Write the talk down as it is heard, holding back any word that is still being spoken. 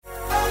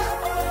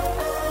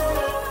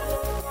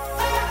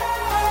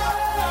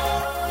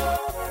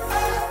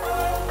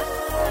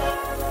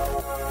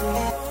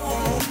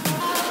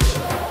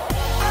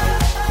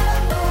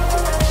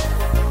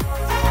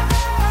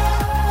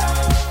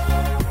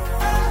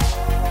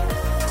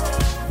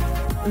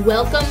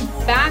Welcome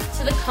back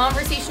to the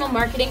Conversational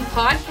Marketing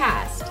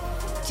Podcast.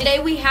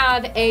 Today we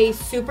have a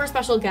super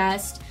special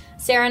guest.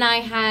 Sarah and I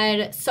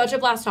had such a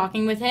blast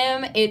talking with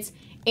him. It's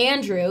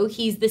Andrew.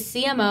 He's the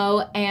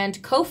CMO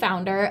and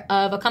co-founder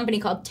of a company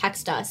called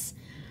TextUs.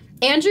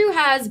 Andrew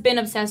has been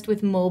obsessed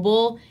with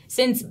mobile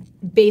since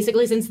the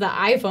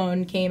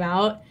iPhone came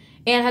out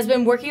and has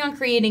been working on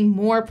creating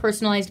more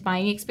personalized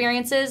buying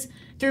experiences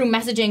through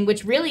messaging,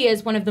 which really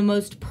is one of the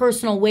most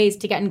personal ways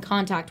to get in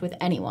contact with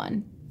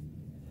anyone.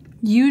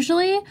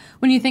 Usually,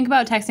 when you think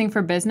about texting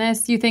for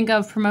business, you think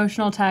of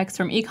promotional text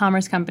from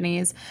e-commerce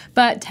companies,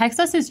 but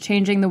TextUs is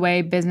changing the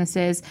way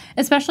businesses,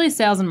 especially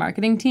sales and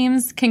marketing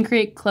teams, can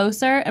create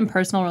closer and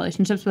personal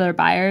relationships with their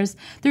buyers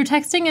through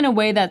texting in a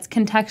way that's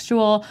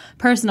contextual,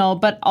 personal,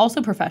 but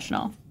also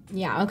professional.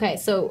 Yeah, okay,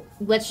 so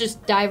let's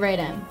just dive right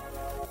in.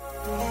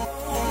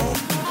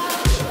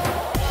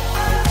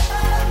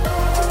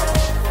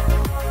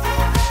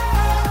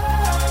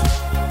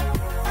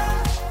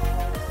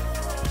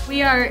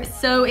 We are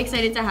so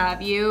excited to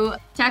have you.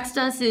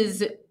 TextUs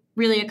is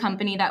really a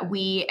company that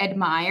we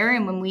admire.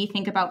 And when we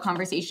think about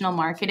conversational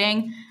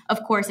marketing,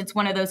 of course, it's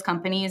one of those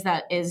companies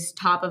that is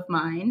top of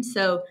mind.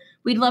 So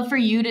we'd love for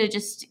you to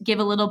just give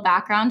a little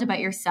background about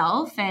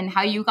yourself and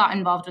how you got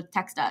involved with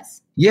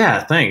TextUs.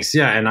 Yeah, thanks.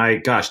 Yeah,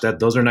 and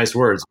those are nice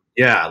words.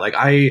 Yeah,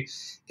 I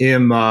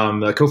am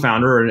a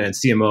co-founder and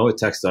CMO at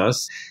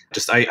TextUs.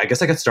 I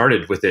guess I got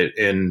started with it,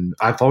 and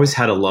I've always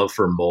had a love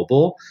for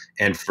mobile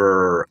and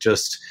for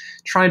just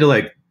trying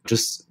to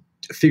just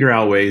figure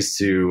out ways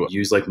to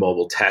use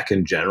mobile tech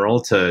in general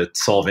to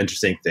solve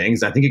interesting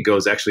things. I think it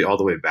goes actually all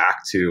the way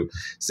back to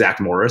Zach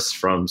Morris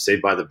from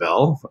Saved by the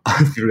Bell,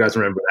 if you guys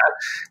remember that,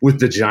 with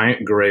the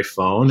giant gray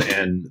phone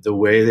and the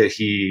way that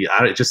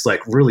it just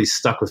really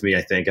stuck with me,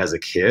 I think, as a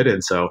kid.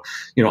 And so,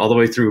 all the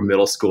way through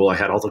middle school, I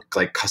had all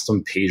the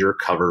custom pager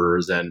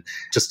covers and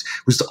just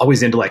was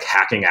always into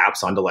hacking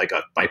apps onto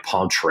my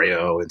Palm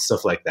Treo and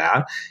stuff like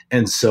that.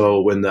 And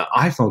so when the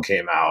iPhone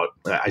came out,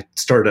 I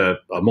started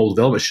a mobile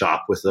development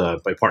shop with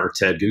my partner,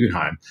 Ted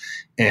Guggenheim.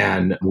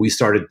 And we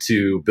started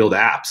to build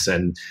apps,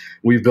 and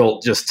we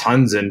built just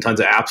tons and tons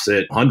of apps,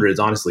 at hundreds,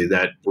 honestly,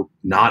 that were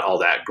not all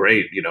that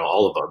great.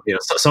 All of them,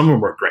 some of them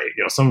were great.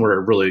 Some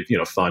were really,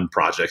 fun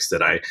projects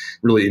that I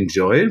really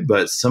enjoyed,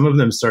 but some of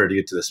them started to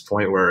get to this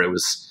point where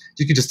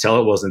you could just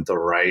tell it wasn't the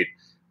right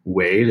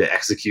way to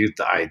execute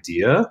the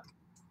idea.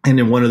 And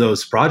in one of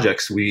those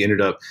projects, we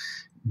ended up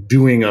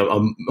doing a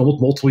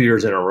multiple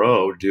years in a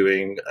row,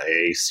 doing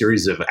a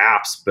series of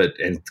apps,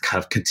 and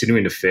kind of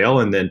continuing to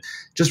fail. And then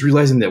just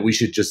realizing that we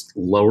should just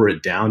lower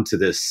it down to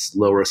this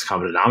lowest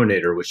common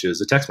denominator, which is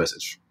a text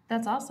message.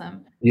 That's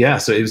awesome. Yeah.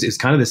 So it's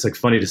kind of this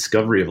funny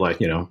discovery of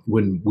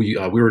when we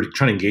were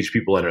trying to engage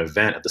people at an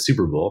event at the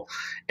Super Bowl,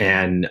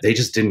 and they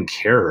just didn't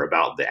care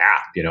about the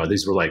app.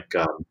 These were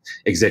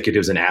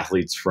executives and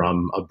athletes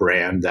from a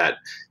brand that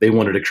they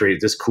wanted to create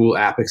this cool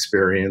app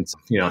experience.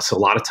 So a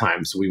lot of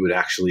times we would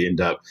actually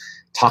end up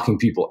talking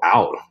people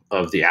out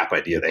of the app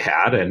idea they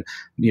had. And,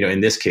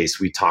 in this case,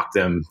 we talked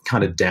them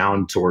kind of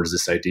down towards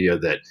this idea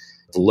that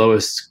the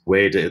lowest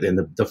way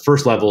the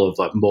first level of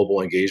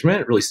mobile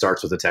engagement really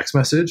starts with a text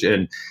message.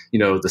 And,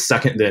 the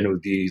second then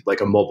would be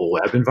a mobile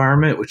web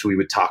environment, which we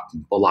would talk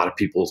a lot of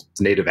people's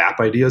native app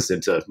ideas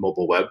into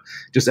mobile web,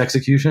 just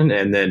execution.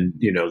 And then,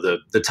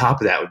 the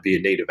top of that would be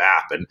a native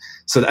app. And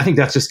so I think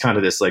that's just kind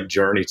of this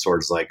journey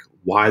towards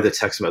why the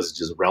text message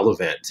is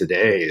relevant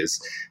today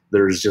is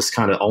there's just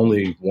kind of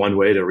only one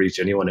way to reach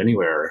anyone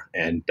anywhere,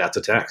 and that's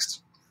a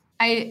text.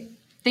 I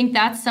think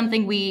that's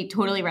something we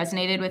totally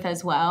resonated with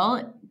as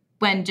well.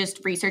 When just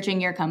researching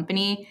your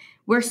company,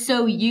 we're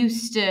so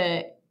used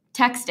to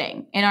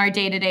texting in our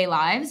day-to-day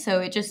lives. So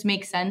it just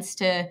makes sense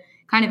to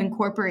kind of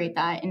incorporate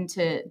that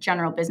into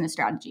general business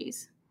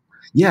strategies.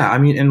 Yeah. I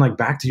mean, and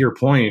back to your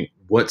point,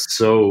 what's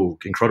so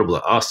incredible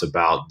to us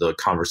about the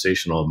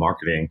conversational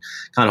marketing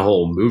kind of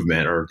whole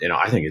movement, or,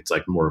 I think it's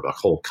more of a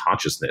whole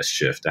consciousness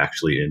shift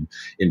actually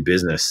in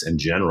business in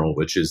general,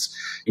 which is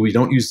we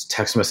don't use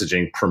text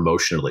messaging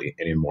promotionally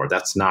anymore.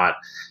 That's not,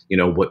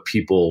 what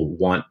people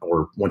want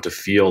to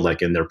feel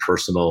in their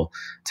personal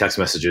text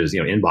messages,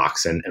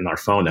 inbox and our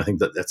phone. I think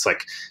that's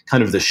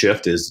kind of the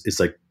shift is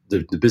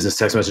the business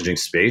text messaging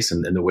space,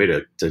 and the way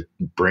to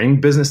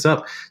bring business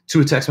up to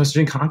a text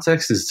messaging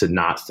context is to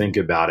not think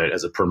about it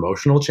as a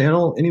promotional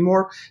channel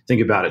anymore.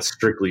 Think about it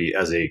strictly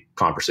as a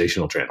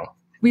conversational channel.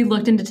 We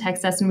looked into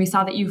TextUs and we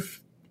saw that you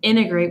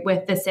integrate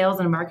with the sales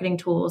and marketing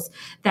tools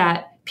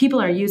that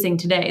people are using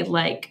today,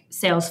 like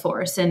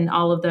Salesforce and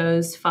all of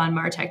those fun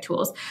MarTech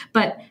tools.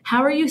 But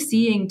how are you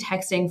seeing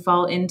texting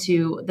fall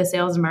into the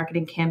sales and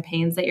marketing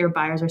campaigns that your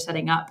buyers are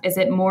setting up? Is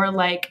it more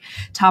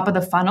top of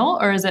the funnel,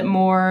 or is it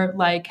more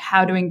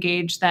how to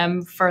engage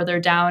them further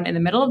down in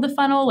the middle of the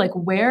funnel?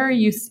 Where are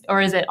you,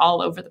 or is it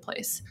all over the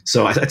place?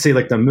 So I'd say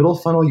the middle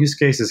funnel use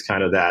case is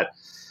kind of that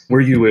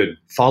where you would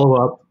follow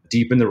up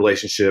deepen the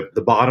relationship.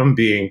 The bottom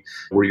being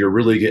where you're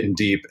really getting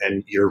deep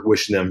and you're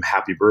wishing them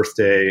happy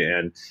birthday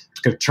and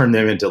can turn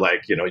them into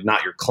like,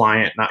 not your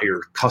client, not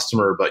your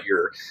customer, but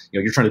you're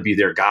trying to be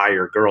their guy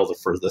or girl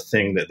for the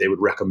thing that they would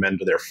recommend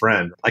to their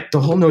friend. Like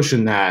the whole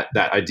notion that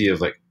idea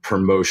of like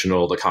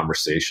promotional to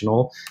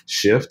conversational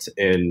shift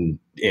in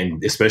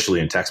especially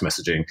in text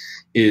messaging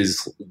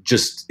is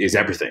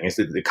everything. It's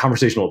the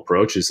conversational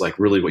approach is like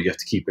really what you have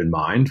to keep in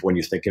mind when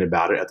you're thinking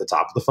about it at the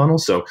top of the funnel.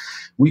 So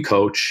we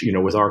coach,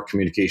 with our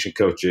communication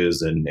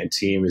coaches and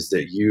team is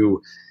that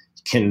you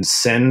can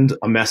send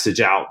a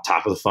message out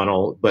top of the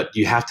funnel, but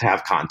you have to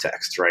have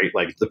context, right?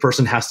 Like the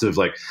person has to have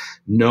like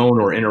known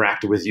or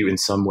interacted with you in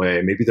some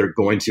way. Maybe they're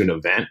going to an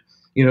event,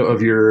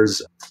 of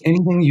yours.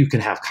 Anything you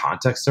can have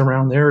context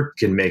around there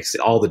can make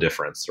all the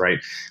difference, right?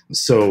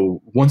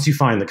 So once you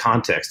find the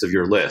context of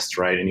your list,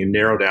 right, and you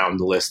narrow down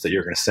the list that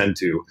you're going to send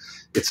to,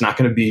 it's not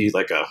going to be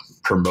like a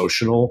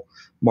promotional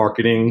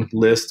marketing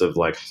list of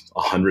like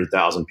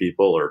 100,000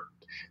 people or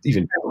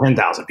even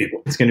 10,000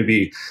 people. It's going to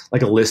be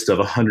like a list of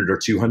 100 or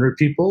 200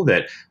 people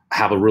that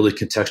have a really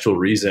contextual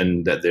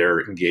reason that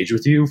they're engaged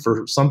with you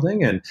for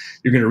something. And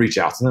you're going to reach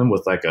out to them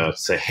with like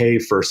say, hey,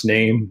 first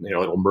name,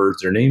 it'll merge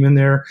their name in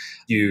there.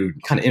 You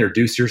kind of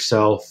introduce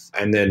yourself.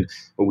 And then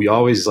what we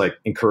always like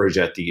encourage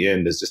at the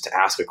end is just to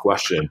ask a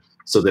question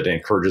so that it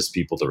encourages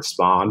people to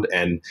respond.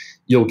 And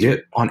you'll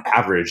get, on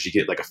average, you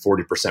get like a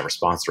 40%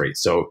 response rate.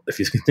 So if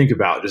you can think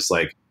about just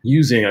like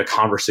using a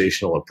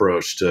conversational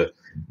approach to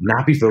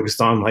not be focused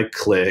on like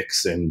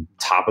clicks and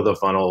top of the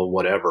funnel,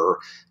 whatever,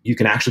 you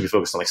can actually be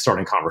focused on like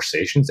starting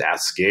conversations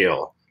at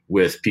scale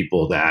with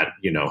people that,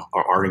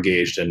 are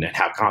engaged and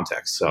have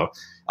context. So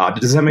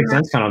does that make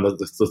sense? Kind of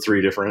the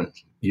three different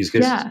use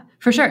cases? Yeah,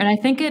 for sure. And I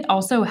think it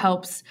also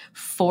helps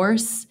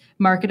force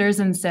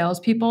marketers and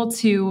salespeople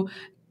to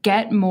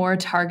get more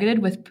targeted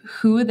with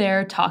who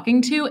they're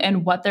talking to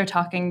and what they're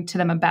talking to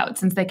them about.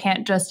 Since they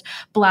can't just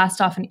blast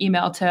off an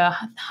email to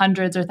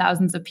hundreds or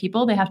thousands of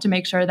people, they have to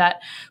make sure that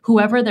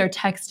whoever they're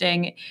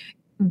texting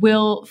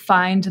will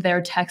find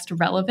their text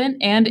relevant.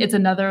 And it's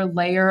another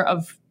layer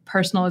of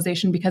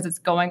personalization because it's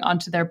going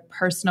onto their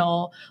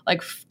personal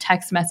like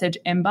text message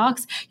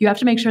inbox. You have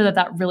to make sure that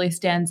that really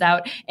stands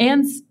out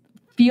and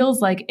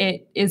feels like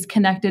it is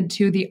connected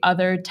to the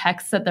other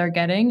texts that they're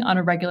getting on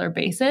a regular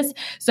basis.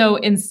 So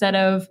instead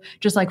of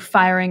just like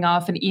firing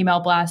off an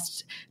email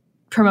blast,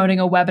 promoting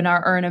a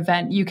webinar or an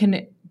event, you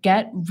can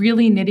get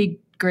really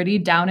nitty-gritty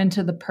down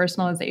into the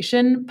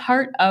personalization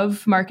part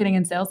of marketing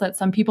and sales that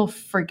some people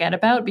forget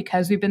about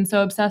because we've been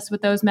so obsessed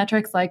with those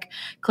metrics like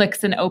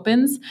clicks and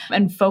opens,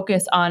 and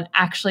focus on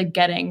actually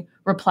getting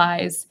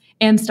replies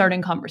and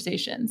starting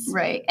conversations.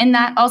 Right. And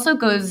that also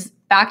goes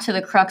back to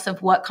the crux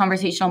of what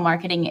conversational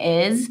marketing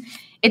is.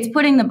 It's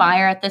putting the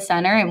buyer at the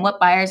center, and what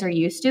buyers are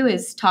used to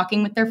is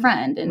talking with their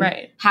friend and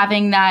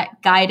having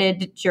that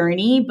guided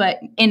journey, but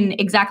in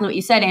exactly what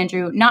you said,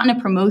 Andrew, not in a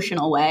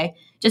promotional way,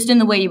 just in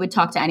the way you would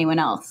talk to anyone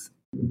else.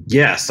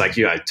 Yes, like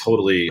you, I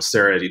totally,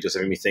 Sarah, you just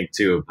made me think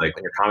too, of like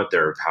in your comment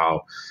there of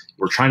how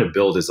we're trying to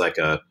build is like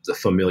the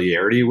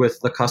familiarity with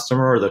the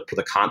customer or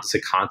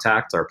the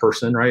contact, our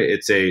person, right?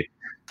 It's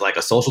like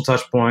a social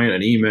touch point,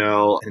 an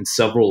email, and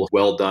several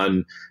well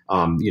done,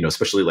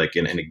 especially like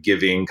in a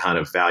giving kind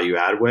of value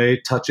add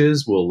way,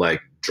 touches will like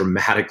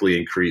dramatically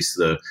increase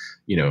the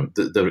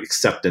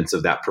acceptance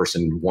of that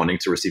person wanting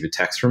to receive a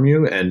text from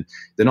you. And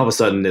then all of a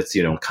sudden it's,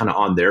 kind of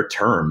on their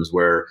terms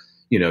where,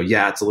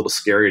 it's a little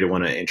scary to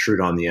want to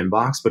intrude on the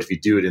inbox, but if you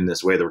do it in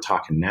this way that we're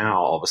talking now,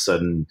 all of a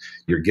sudden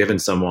you're giving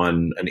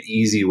someone an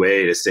easy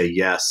way to say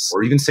yes,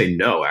 or even say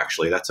no,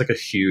 actually. That's like a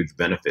huge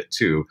benefit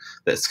too.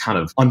 That's kind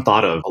of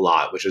unthought of a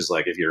lot, which is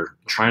like, if you're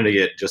trying to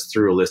get just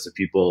through a list of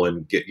people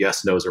and get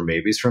yes, no's, or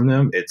maybes from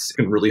them, it's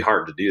really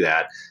hard to do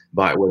that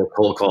with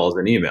cold calls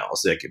and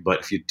emails.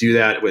 But if you do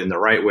that in the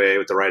right way,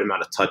 with the right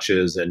amount of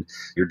touches, and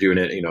you're doing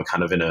it,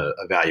 kind of in a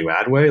value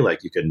add way,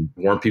 like you can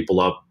warm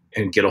people up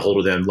and get a hold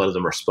of them, let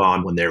them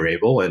respond when they're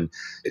able. And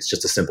it's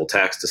just a simple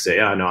text to say,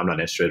 no, I'm not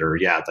interested, or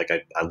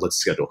let's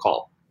schedule a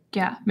call.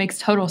 Yeah, makes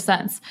total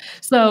sense.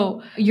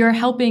 So you're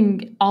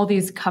helping all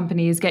these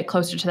companies get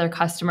closer to their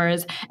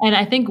customers. And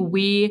I think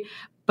we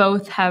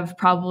both have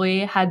probably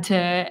had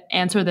to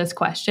answer this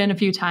question a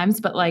few times,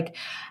 but like,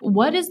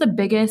 what is the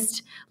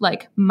biggest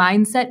like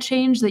mindset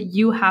change that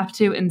you have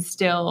to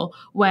instill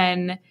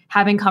when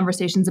having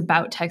conversations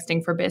about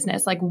texting for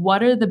business? Like,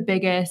 what are the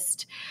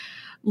biggest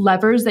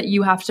levers that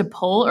you have to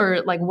pull,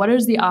 or like what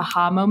is the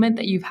aha moment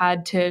that you've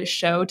had to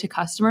show to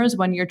customers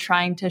when you're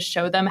trying to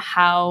show them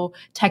how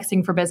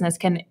texting for business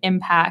can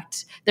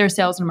impact their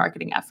sales and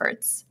marketing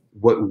efforts?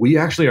 What we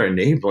actually are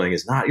enabling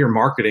is not your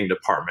marketing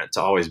department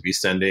to always be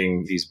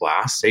sending these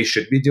blasts. They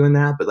should be doing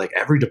that, but like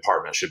every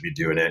department should be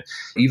doing it.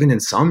 Even in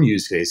some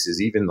use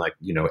cases, even like,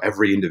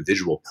 every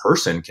individual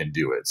person can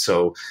do it.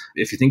 So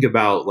if you think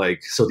about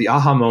the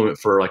aha moment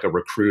for like a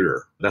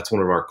recruiter, that's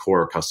one of our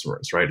core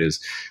customers, right?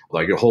 Is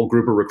like a whole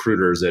group of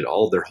recruiters that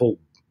their whole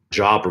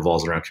job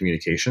revolves around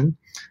communication.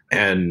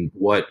 And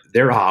what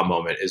their aha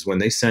moment is when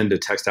they send a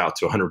text out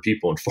to 100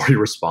 people and 40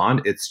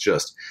 respond, it's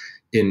just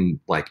in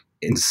like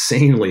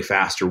insanely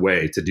faster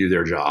way to do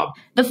their job.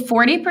 The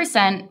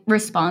 40%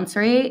 response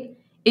rate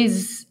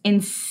is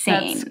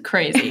insane. That's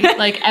crazy.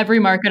 Like every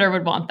marketer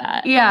would want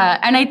that. Yeah.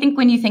 And I think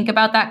when you think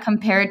about that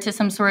compared to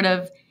some sort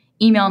of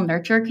email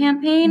nurture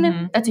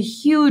campaign, that's a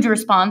huge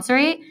response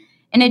rate.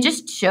 And it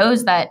just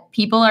shows that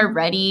people are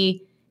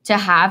ready to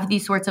have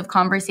these sorts of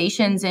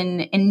conversations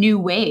in new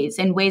ways,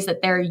 in ways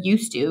that they're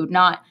used to,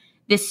 not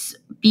this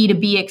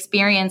B2B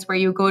experience where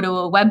you go to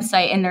a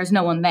website and there's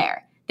no one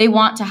there. They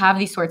want to have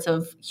these sorts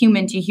of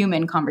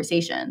human-to-human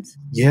conversations.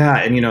 Yeah.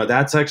 And,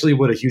 that's actually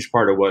what a huge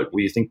part of what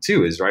we think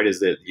too is, right,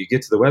 is that you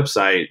get to the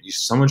website,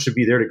 someone should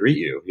be there to greet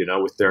you,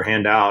 with their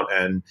hand out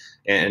and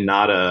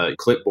not a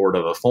clipboard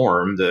of a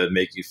form to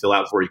make you fill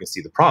out before you can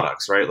see the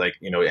products, right? Like,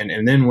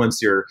 and then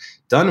once you're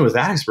done with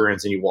that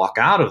experience and you walk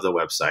out of the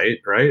website,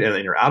 right, and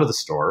then you're out of the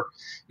store,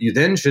 you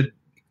then should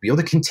be able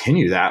to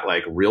continue that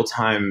like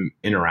real-time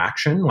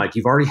interaction. Like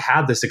you've already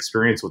had this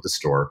experience with the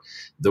store.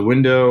 The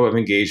window of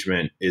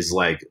engagement is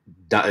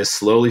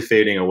slowly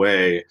fading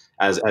away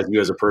as you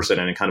as a person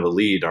and kind of a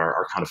lead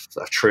are kind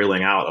of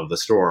trailing out of the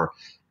store.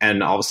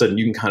 And all of a sudden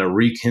you can kind of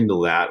rekindle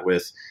that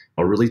with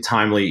a really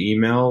timely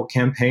email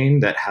campaign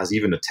that has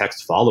even a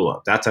text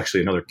follow-up. That's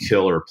actually another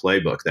killer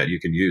playbook that you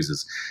can use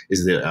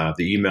is the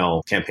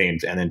email campaign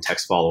and then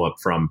text follow-up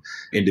from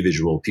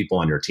individual people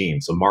on your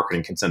team. So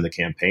marketing can send the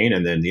campaign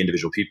and then the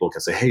individual people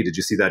can say, hey, did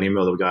you see that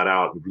email that we got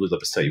out? We'd really love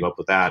to set you up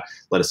with that.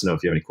 Let us know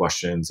if you have any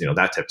questions, that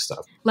type of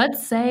stuff.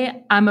 Let's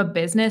say I'm a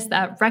business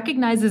that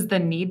recognizes the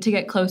need to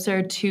get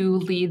closer to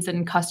leads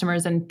and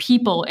customers and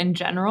people in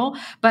general,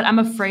 but I'm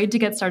afraid to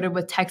get started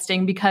with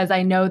texting because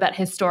I know that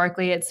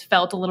historically it's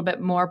felt a little bit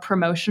more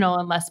promotional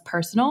and less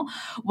personal.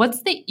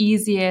 What's the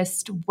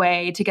easiest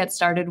way to get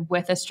started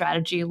with a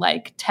strategy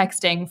like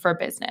texting for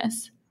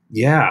business?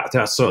 Yeah.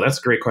 So that's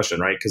a great question,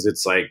 right? Because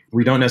it's like,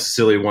 we don't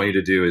necessarily want you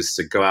to do is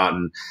to go out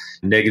and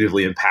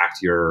negatively impact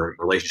your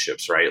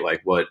relationships, right?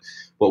 Like what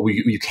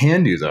you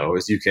can do though,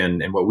 is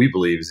and what we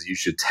believe is you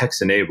should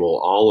text enable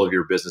all of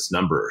your business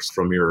numbers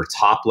from your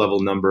top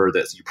level number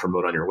that you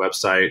promote on your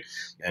website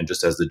and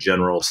just as the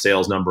general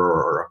sales number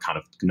or a kind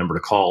of number to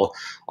call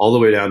all the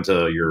way down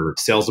to your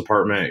sales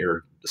department,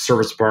 your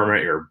service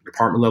department, your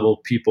department level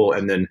people,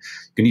 and then you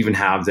can even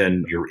have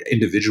then your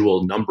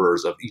individual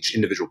numbers of each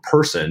individual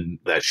person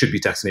that should be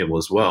text enabled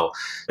as well.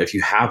 If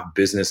you have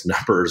business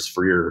numbers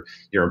for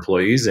your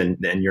employees and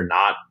you're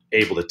not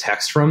able to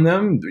text from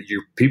them,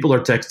 your people are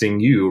texting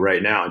you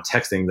right now and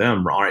texting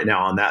them right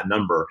now on that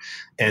number.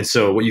 And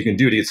so what you can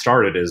do to get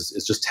started is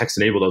just text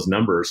enable those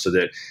numbers so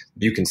that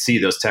you can see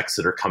those texts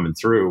that are coming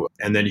through.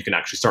 And then you can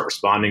actually start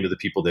responding to the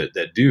people that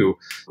do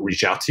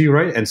reach out to you,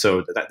 right? And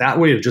so that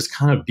way of just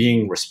kind of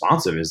being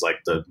responsive is like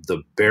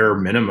the bare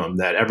minimum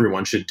that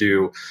everyone should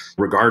do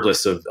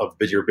regardless of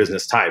your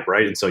business type,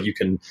 right? And so you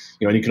can,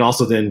 and you can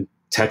also then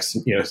text,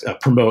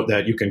 promote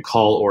that you can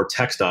call or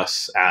text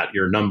us at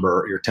your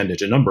number, your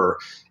 10-digit number,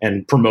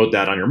 and promote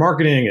that on your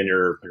marketing and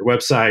your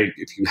website.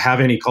 If you have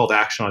any call to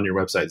action on your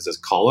website that says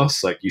call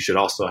us, like you should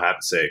also have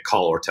it say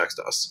call or text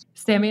us.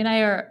 Sammi and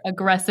I are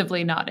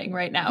aggressively nodding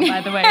right now, by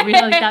the way. We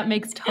feel like that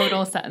makes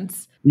total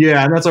sense.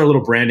 Yeah, and that's our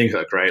little branding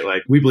hook, right?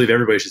 Like we believe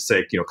everybody should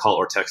say, call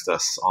or text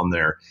us on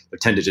their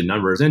 10-digit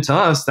numbers. And to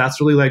us, that's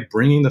really like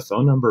bringing the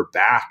phone number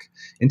back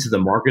into the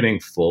marketing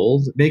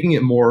fold, making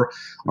it more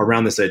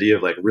around this idea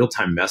of like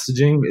real-time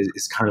messaging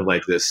is kind of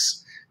like this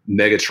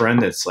mega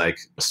trend that's like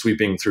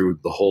sweeping through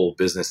the whole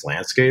business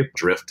landscape.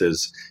 Drift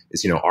is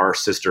our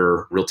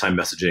sister real-time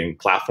messaging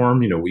platform.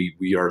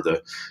 We are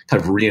the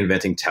kind of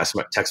reinventing text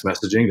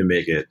messaging to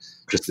make it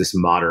just this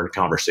modern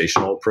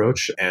conversational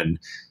approach. And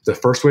the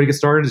first way to get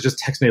started is just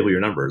text enable your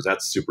numbers.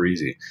 That's super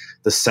easy.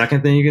 The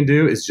second thing you can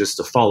do is just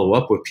to follow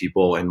up with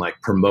people and like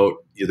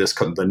promote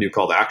the new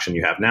call to action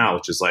you have now,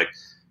 which is like,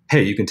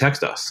 hey, you can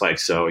text us. Like,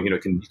 so, you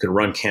can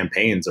run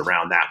campaigns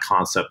around that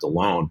concept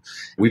alone.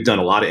 We've done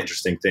a lot of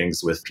interesting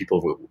things with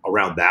people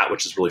around that,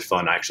 which is really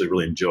fun. I actually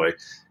really enjoy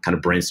kind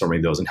of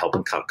brainstorming those and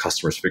helping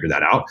customers figure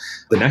that out.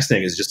 The next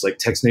thing is just like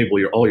text enable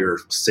all your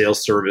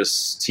sales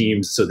service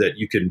teams so that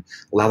you can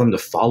allow them to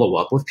follow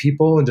up with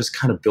people and just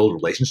kind of build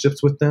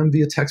relationships with them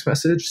via text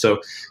message.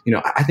 So,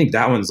 I think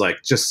that one's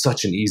like just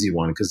such an easy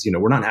one because,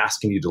 we're not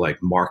asking you to like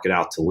market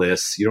out to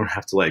lists. You don't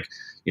have to like,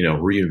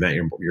 reinvent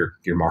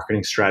your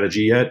marketing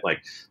strategy yet.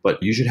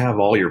 But you should have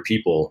all your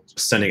people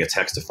sending a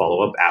text to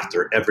follow up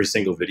after every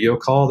single video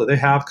call that they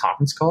have,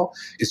 conference call.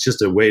 It's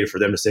just a way for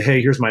them to say,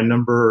 hey, here's my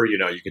number.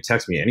 You can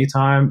text me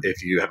anytime.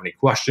 If you have any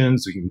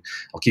questions,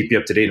 I'll keep you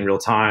up to date in real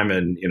time.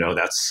 And,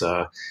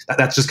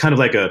 that's just kind of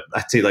like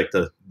I'd say like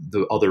the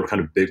other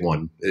kind of big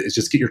one is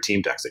just get your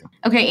team texting.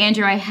 Okay,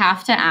 Andrew, I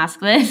have to ask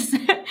this.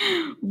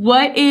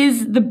 What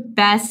is the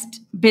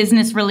best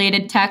business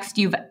related text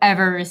you've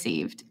ever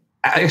received?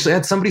 I actually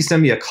had somebody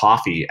send me a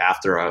coffee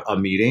after a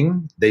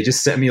meeting. They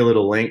just sent me a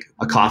little link,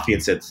 a coffee,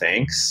 and said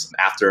thanks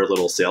after a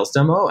little sales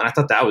demo. And I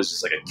thought that was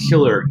just like a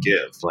killer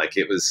give. Like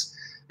it was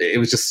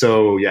just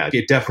so, yeah,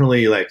 it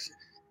definitely like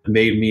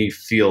made me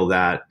feel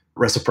that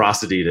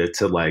reciprocity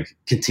to like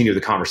continue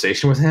the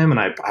conversation with him. And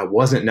I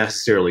wasn't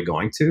necessarily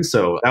going to.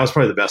 So that was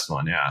probably the best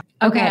one. Yeah.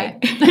 Okay.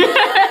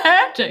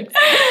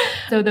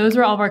 So those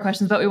were all of our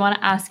questions, but we want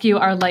to ask you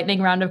our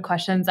lightning round of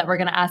questions that we're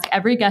going to ask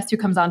every guest who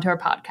comes onto our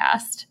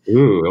podcast.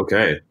 Ooh,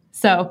 okay.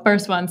 So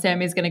first one,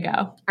 Sammy's going to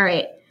go. All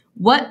right.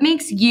 What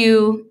makes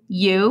you,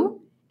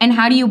 you, and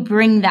how do you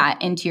bring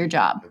that into your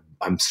job?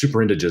 I'm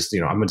super into just,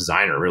 I'm a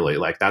designer really.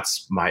 Like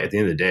that's at the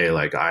end of the day,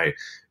 like I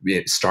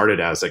started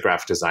as a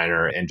graphic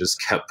designer and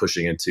just kept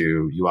pushing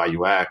into UI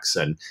UX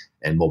and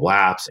mobile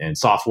apps and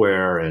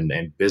software and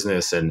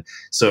business. And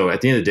so at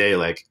the end of the day,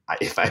 like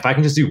if I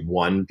can just do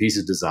one piece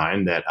of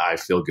design that I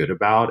feel good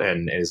about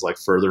and is like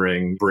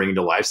bringing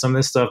to life some of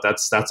this stuff,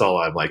 that's all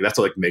I'm like, that's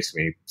what like makes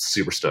me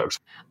super stoked.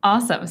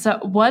 Awesome. So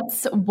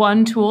what's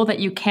one tool that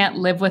you can't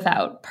live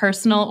without,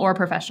 personal or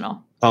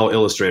professional? Oh,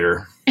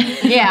 Illustrator.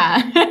 Yeah.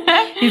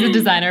 He's a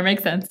designer.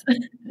 Makes sense.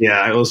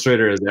 Yeah,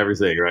 Illustrator is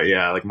everything, right?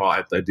 Yeah, like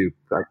I do.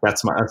 Like,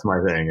 that's my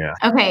thing. Yeah.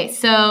 Okay,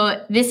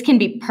 so this can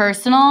be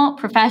personal,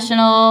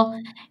 professional,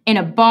 in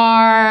a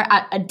bar,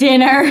 at a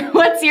dinner.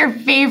 What's your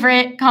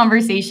favorite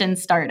conversation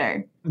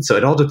starter? So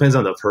it all depends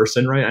on the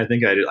person, right? I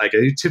think I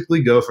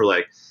typically go for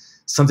like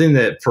something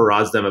that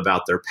parades them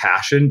about their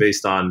passion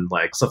based on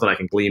like something I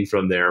can glean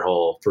from their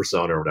whole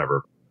persona or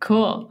whatever.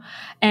 Cool.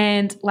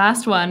 And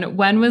last one,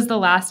 when was the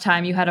last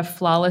time you had a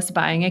flawless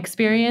buying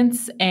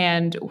experience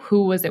and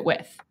who was it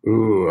with?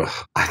 Ooh,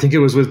 I think it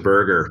was with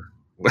Burger,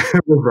 with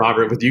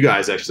Robert, with you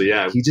guys actually.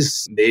 Yeah, he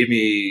just made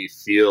me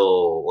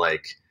feel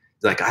like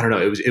I don't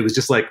know. It was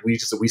just like we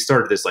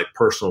started this like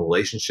personal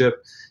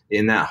relationship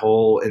in that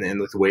whole and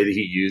the way that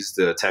he used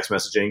the text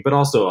messaging, but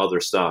also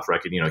other stuff.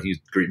 Right, and, he'd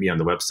greet me on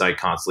the website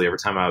constantly every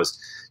time I was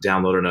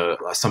downloading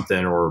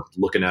something or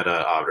looking at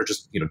or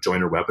just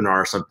join a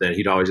webinar or something.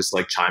 He'd always just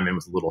like chime in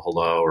with a little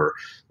hello or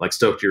like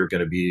stoked you're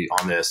going to be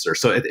on this or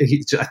so. I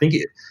think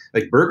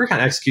Burger kind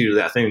of executed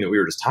that thing that we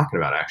were just talking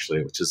about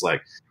actually, which is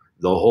like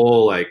the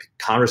whole like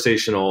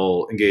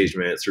conversational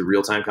engagement through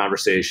real-time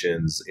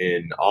conversations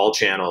in all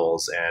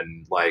channels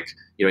and like,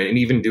 and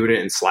even doing it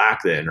in Slack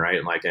then, right?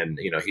 And like,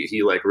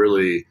 he like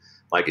really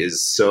like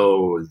is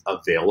so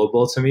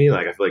available to me.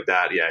 Like, I feel like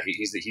that, yeah,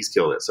 he's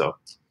killed it. So.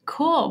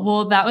 Cool.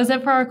 Well, that was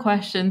it for our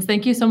questions.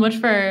 Thank you so much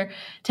for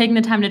taking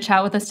the time to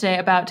chat with us today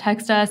about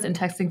TextUs and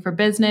texting for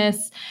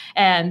business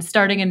and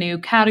starting a new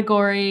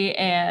category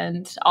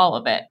and all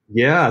of it.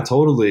 Yeah,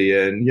 totally.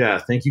 And yeah,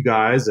 thank you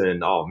guys.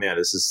 And oh man,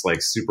 this is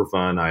like super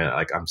fun.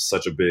 I'm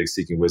such a big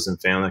Seeking Wisdom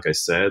fan. Like I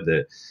said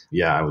that,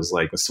 yeah, I was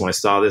like, when I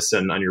saw this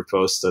on your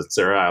post,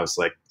 Sarah, I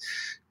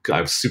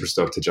was super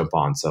stoked to jump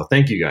on. So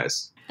thank you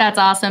guys. That's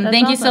awesome.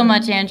 Thank you so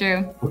much,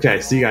 Andrew.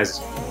 Okay. See you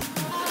guys.